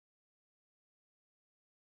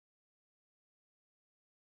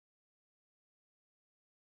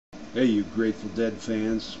Hey, you Grateful Dead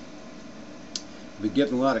fans. I've been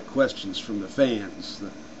getting a lot of questions from the fans.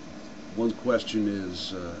 One question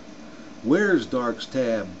is, where is Darks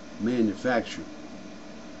Tab manufactured?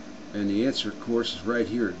 And the answer, of course, is right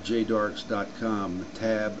here at JDarks.com, the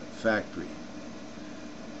Tab Factory.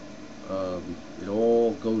 It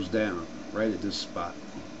all goes down right at this spot.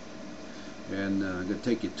 And I'm going to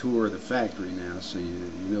take you a tour of the factory now, so you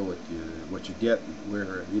know what you get, where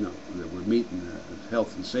that we're meeting the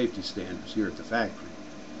health and safety standards here at the factory.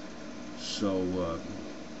 So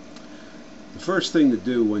the first thing to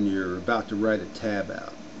do when you're about to write a tab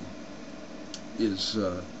out is,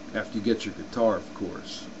 after you get your guitar, of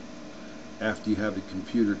course, after you have the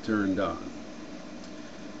computer turned on,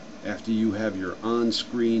 after you have your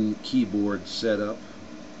on-screen keyboard set up,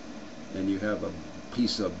 and you have a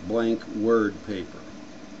piece of blank word paper,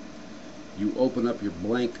 you open up your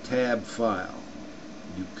blank tab file.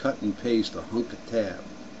 You cut and paste a hunk of tab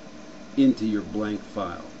into your blank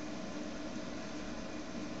file.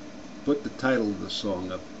 Put the title of the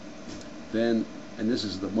song up. Then, and this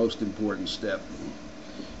is the most important step,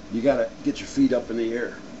 you gotta get your feet up in the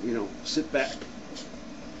air. Sit back,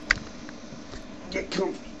 get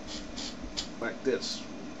comfy, like this.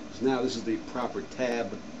 Now this is the proper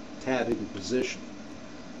tabbing position.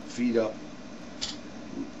 Feet up,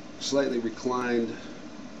 slightly reclined,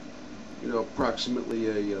 approximately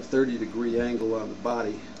a 30-degree angle on the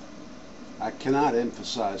body. I cannot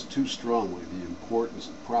emphasize too strongly the importance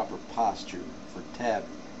of proper posture for tabbing.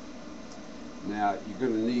 Now, you're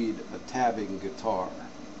going to need a tabbing guitar.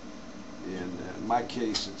 And in my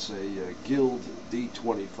case, it's a Guild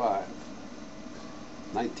D25,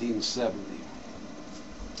 1970,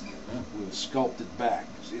 with a sculpted back.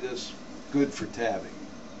 See this? Good for tabbing.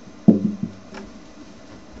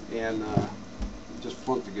 And just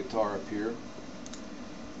plunk the guitar up here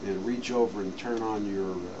and reach over and turn on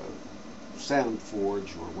your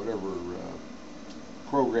SoundForge or whatever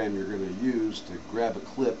program you're going to use to grab a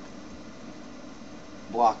clip,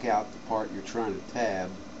 block out the part you're trying to tab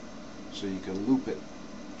so you can loop it,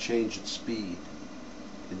 change its speed,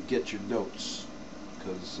 and get your notes,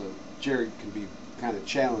 because Jerry can be kind of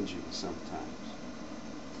challenging sometimes.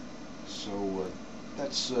 So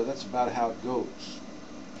that's about how it goes.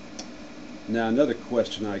 Now, another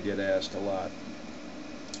question I get asked a lot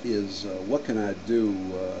is, what can I do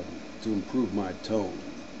to improve my tone?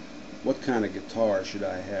 What kind of guitar should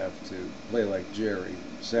I have to play like Jerry,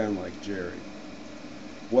 sound like Jerry?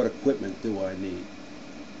 What equipment do I need?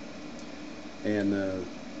 And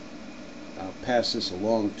I'll pass this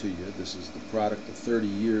along to you. This is the product of 30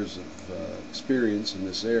 years of experience in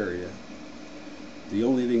this area. The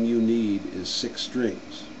only thing you need is 6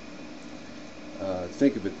 strings.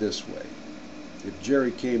 Think of it this way. If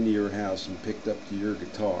Jerry came to your house and picked up your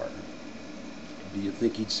guitar, do you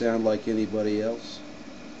think he'd sound like anybody else?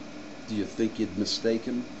 Do you think you'd mistake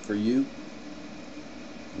him for you?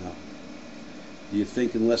 No. Do you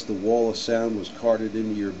think unless the wall of sound was carted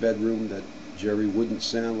into your bedroom that Jerry wouldn't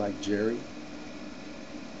sound like Jerry?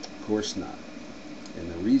 Of course not.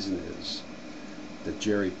 And the reason is that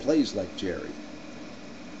Jerry plays like Jerry.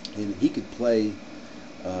 And he could play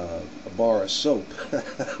a bar of soap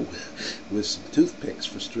with some toothpicks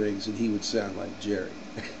for strings, and he would sound like Jerry.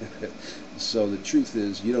 So the truth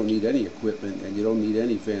is, you don't need any equipment, and you don't need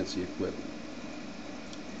any fancy equipment.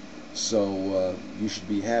 So you should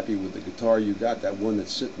be happy with the guitar you got. That one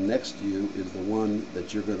that's sitting next to you is the one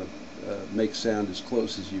that you're going to make sound as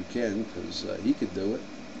close as you can, because he could do it.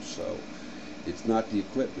 So it's not the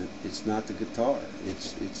equipment, it's not the guitar,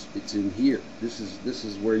 it's in here. This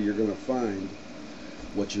is where you're going to find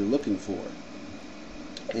what you're looking for.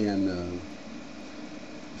 And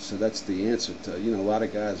so that's the answer to, a lot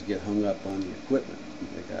of guys get hung up on the equipment.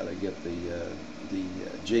 They gotta get the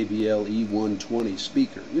JBL E120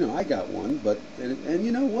 speaker. I got one, but and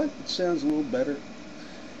you know what? It sounds a little better.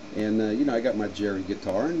 And I got my Jerry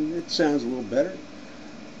guitar, and it sounds a little better.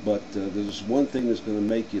 But there's one thing that's going to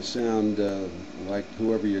make you sound like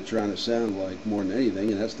whoever you're trying to sound like more than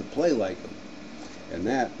anything, and that's to play like them. And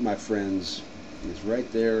that, my friends, is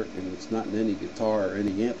right there, and it's not in any guitar or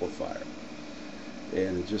any amplifier.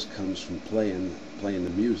 And it just comes from playing the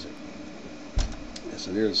music.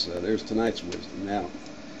 So there's tonight's wisdom. Now,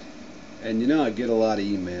 and I get a lot of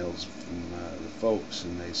emails from the folks,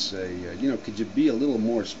 and they say, could you be a little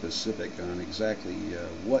more specific on exactly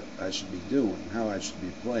what I should be doing, how I should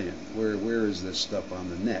be playing, where is this stuff on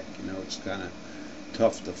the neck? It's kind of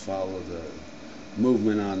tough to follow the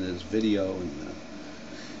movement on this video, and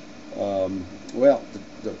Well,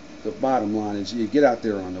 the bottom line is you get out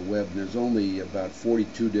there on the web and there's only about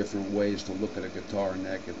 42 different ways to look at a guitar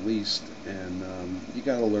neck at least, and you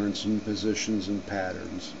got to learn some positions and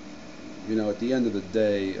patterns. You know, at the end of the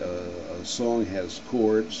day, a song has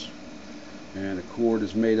chords, and a chord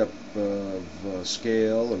is made up of a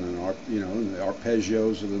scale and and the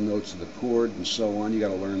arpeggios are the notes of the chord and so on. You got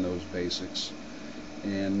to learn those basics,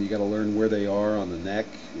 and you got to learn where they are on the neck,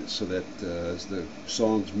 so that as the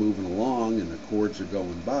song's moving along and the chords are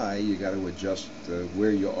going by, you got to adjust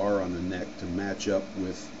where you are on the neck to match up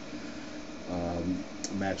with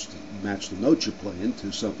match the note you're playing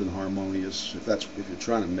to something harmonious. If you're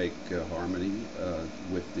trying to make harmony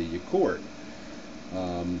with the chord.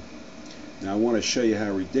 Now I want to show you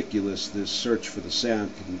how ridiculous this search for the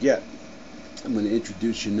sound can get. I'm going to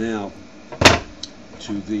introduce you now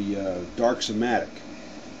to the Darks-O-Matic.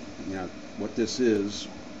 Now, what this is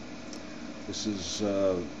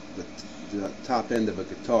the top end of a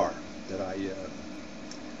guitar that I,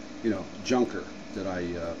 junker that I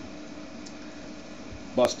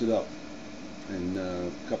busted up a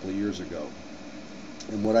couple of years ago.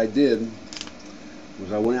 And what I did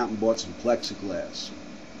was I went out and bought some plexiglass.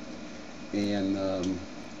 And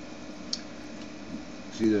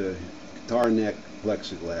see the guitar neck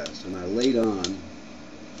plexiglass, and I laid on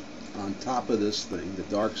top of this thing, the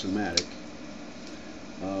Darks-O-Matic,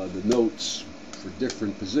 the notes for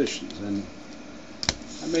different positions, and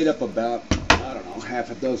I made up about, I don't know, half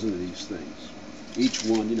a dozen of these things. Each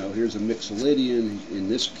one, here's a Mixolydian in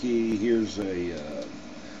this key, here's the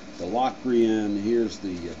Locrian, here's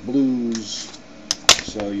the blues.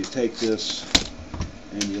 So you take this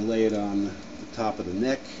and you lay it on the top of the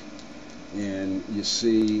neck, and you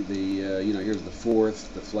see the here's the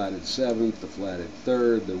fourth, the flatted seventh, the flatted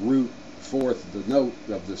third, the root fourth, the note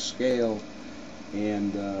of the scale,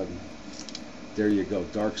 and there you go,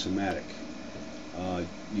 Darks-O-Matic.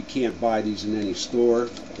 You can't buy these in any store.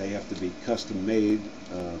 They have to be custom made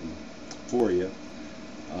for you.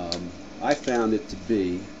 I found it to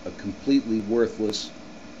be a completely worthless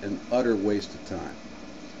and utter waste of time,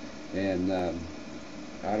 and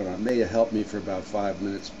I don't know, it may have helped me for about 5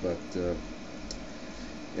 minutes, but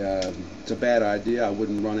it's a bad idea. I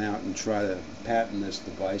wouldn't run out and try to patent this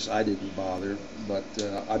device. I didn't bother, but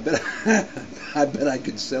I bet I bet I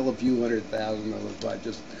could sell a few 100,000 of them if I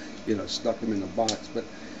just stuck them in the box. But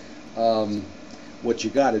what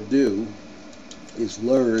you got to do is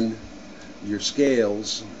learn your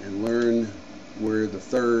scales and learn where the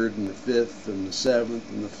third and the fifth and the seventh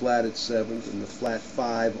and the flatted seventh and the flat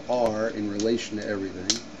five are in relation to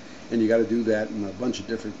everything, and you got to do that in a bunch of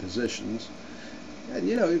different positions. And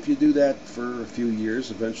if you do that for a few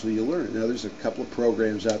years, eventually you'll learn it. Now there's a couple of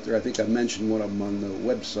programs out there. I think I mentioned one of them on the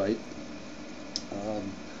website,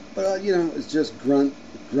 but it's just grunt.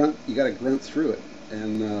 You got to grunt through it,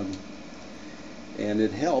 and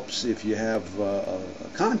it helps if you have a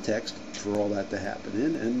context for all that to happen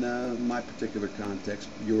in, and my particular context,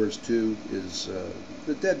 yours too, is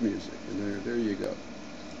the dead music, and there you go.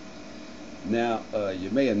 Now,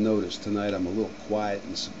 you may have noticed tonight I'm a little quiet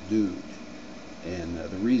and subdued, and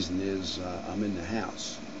the reason is I'm in the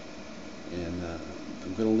house, and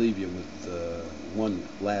I'm going to leave you with one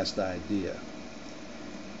last idea.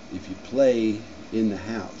 If you play in the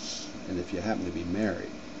house, and if you happen to be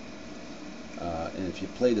married, and if you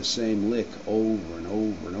play the same lick over and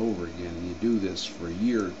over and over again, and you do this for a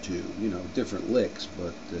year or two, different licks,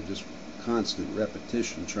 but just constant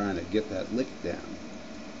repetition trying to get that lick down,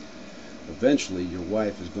 eventually your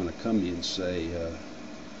wife is going to come to you and say,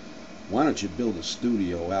 why don't you build a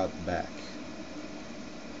studio out back?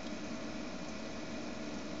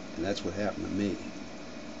 And that's what happened to me.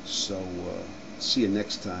 So see you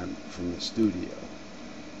next time from the studio.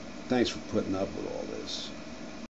 Thanks for putting up with all this.